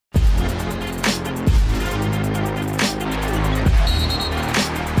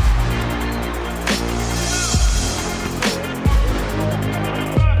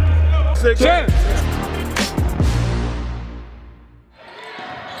6, 10.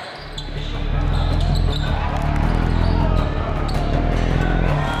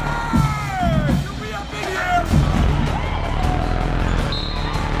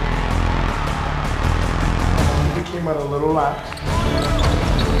 We came out a little lax.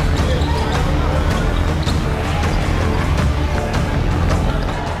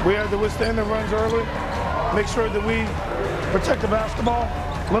 We had to withstand the runs early, make sure that we protect the basketball,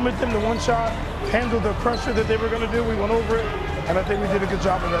 limit them to one shot, handle the pressure that they were going to do. We went over it, and I think we did a good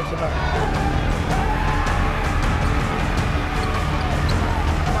job of that tonight.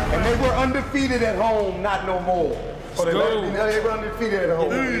 And they were undefeated at home, not no more. So they were undefeated at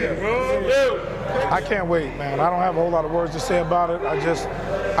home. I can't wait, man. I don't have a whole lot of words to say about it.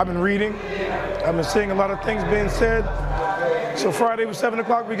 I've been reading. I've been seeing a lot of things being said. So Friday was 7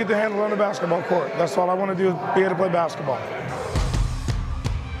 o'clock, we get to handle on the basketball court. That's all I want to do is be able to play basketball.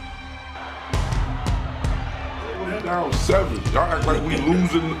 We down 7. Y'all act like we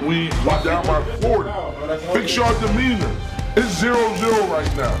losing, we down by 40. Fix your demeanor. It's 0-0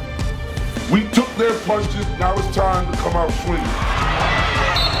 right now. We took their punches, now it's time to come out swinging.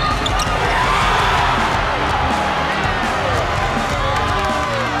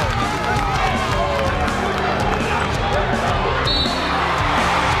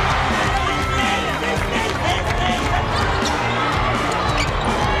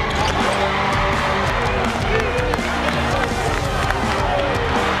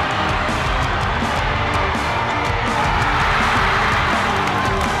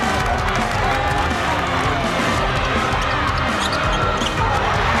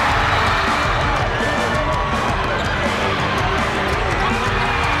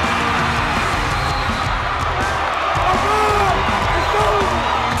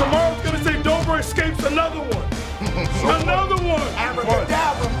 Escapes another one. Another one.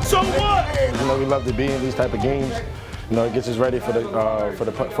 So what? You know, we love to be in these type of games. You know, it gets us ready for our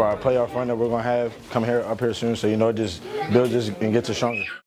playoff run that we're gonna have come up here soon. So you know, it just builds us and gets us stronger.